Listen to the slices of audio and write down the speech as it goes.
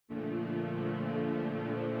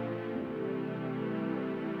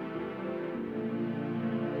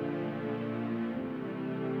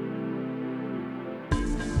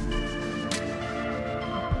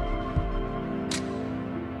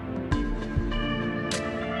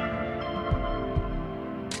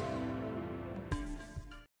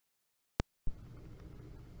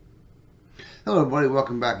Hello everybody,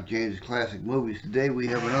 welcome back to James' Classic Movies. Today we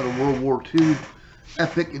have another World War II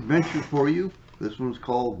epic adventure for you. This one's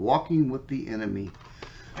called Walking with the Enemy.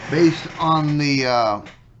 Based on the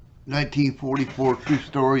 1944 true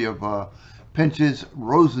story of Penches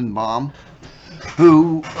Rosenbaum,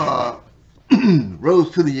 who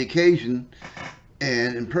rose to the occasion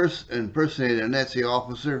and impersonated a Nazi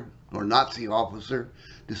officer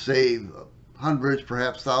to save hundreds,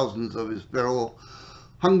 perhaps thousands of his fellow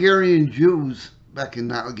Hungarian Jews back in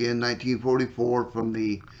 1944 from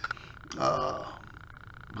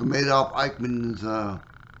Adolf Eichmann's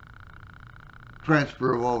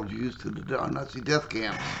transfer of all Jews to the Nazi death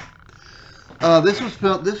camps.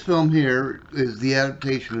 This film here is the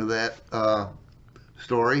adaptation of that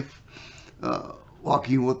story,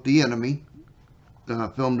 Walking with the Enemy,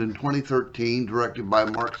 filmed in 2013, directed by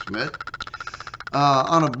Mark Smith,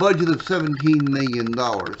 on a budget of $17 million.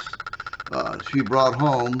 She brought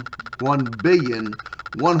home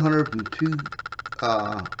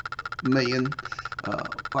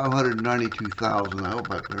 $1,102,592,000. I hope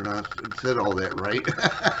I said all that right.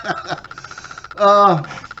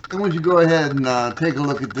 I want you to go ahead and take a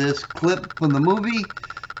look at this clip from the movie,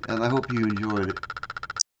 and I hope you enjoyed it.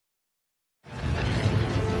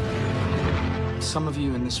 Some of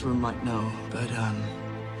you in this room might know, but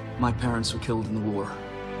my parents were killed in the war.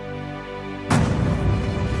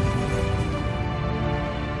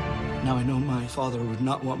 Now, I know my father would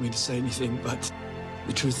not want me to say anything, but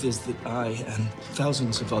the truth is that I and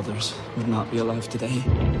thousands of others would not be alive today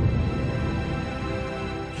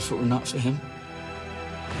if it were not for him.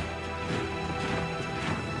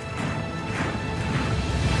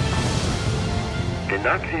 The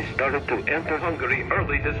Nazis started to enter Hungary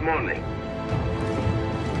early this morning.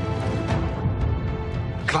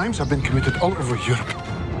 Crimes have been committed all over Europe.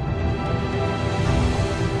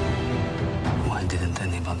 Why didn't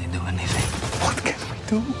anybody do anything? What can we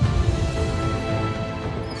do?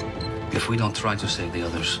 If we don't try to save the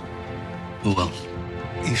others, who will?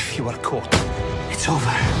 If you are caught, it's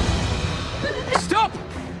over. Stop!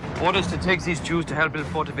 Orders to take these Jews to help build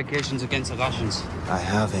fortifications against the Russians. I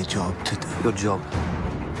have a job to do. Your job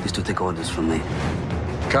is to take orders from me.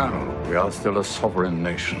 Colonel, we are still a sovereign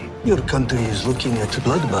nation. Your country is looking at a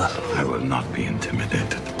bloodbath. I will not be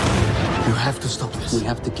intimidated. You have to stop this. We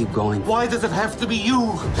have to keep going. Why does it have to be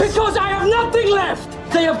you? Because I have nothing left!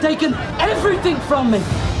 They have taken everything from me!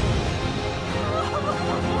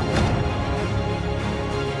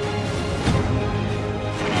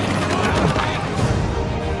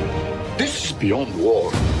 This is beyond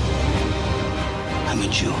war. I'm a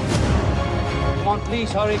Jew. Come on,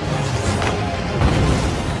 please, hurry.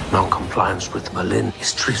 Non-compliance with Berlin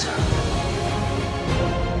is treason.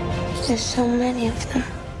 There's so many of them.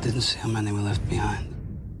 Didn't see how many we left behind.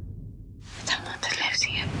 I don't want to live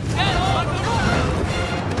here.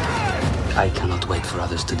 I cannot wait for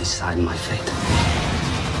others to decide my fate.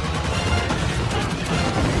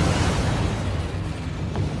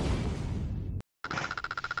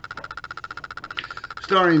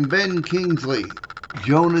 Starring Ben Kingsley,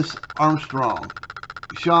 Jonas Armstrong,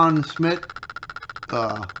 Sean Smith,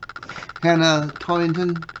 Hannah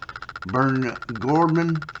Toynton, Bern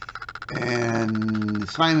Gordman, and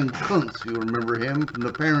Simon Kuntz. You remember him from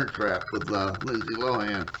The Parent Trap with Lindsay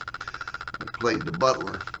Lohan, who played the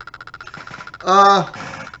butler.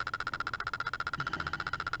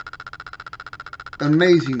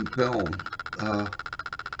 Amazing film.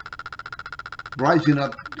 Rising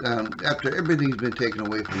up after everything's been taken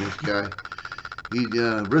away from this guy. He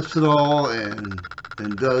risks it all and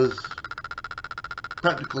does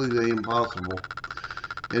practically the impossible,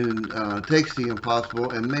 and takes the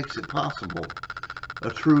impossible and makes it possible. A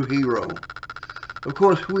true hero. Of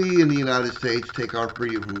course, we in the United States take our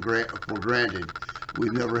freedom for granted.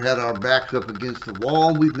 We've never had our backs up against the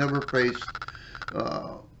wall. We've never faced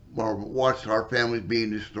or watched our families being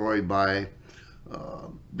destroyed by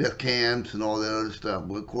death camps and all that other stuff.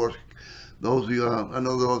 But of course, those of you, I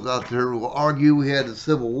know those out there will argue we had the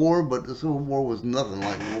Civil War, but the Civil War was nothing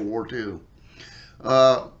like World War II.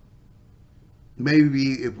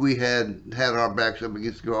 Maybe if we had our backs up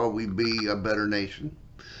against the wall, we'd be a better nation.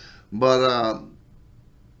 But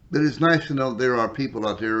it's nice to know there are people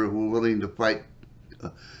out there who are willing to fight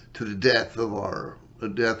to the death to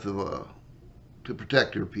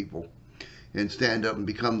protect their people and stand up and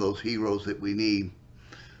become those heroes that we need.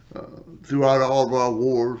 Throughout all of our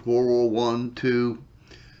wars, World War I, II,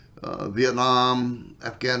 Vietnam,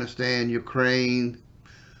 Afghanistan, Ukraine,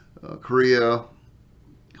 Korea,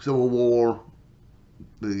 Civil War,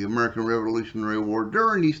 the American Revolutionary War.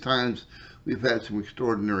 During these times, we've had some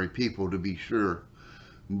extraordinary people, to be sure.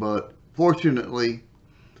 But fortunately,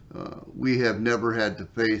 We have never had to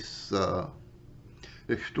face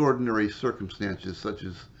extraordinary circumstances such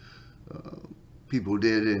as people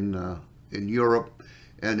did in Europe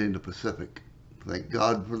and in the Pacific. Thank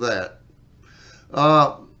God for that.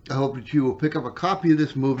 I hope that you will pick up a copy of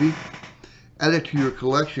this movie, add it to your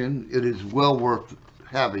collection. It is well worth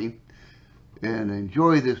having, and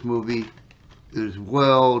enjoy this movie. It is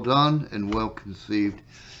well done and well conceived,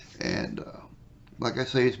 and like I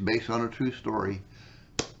say, it's based on a true story.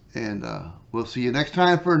 And we'll see you next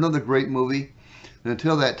time for another great movie. And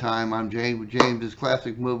until that time, I'm James with James's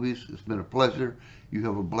Classic Movies. It's been a pleasure. You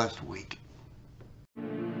have a blessed week.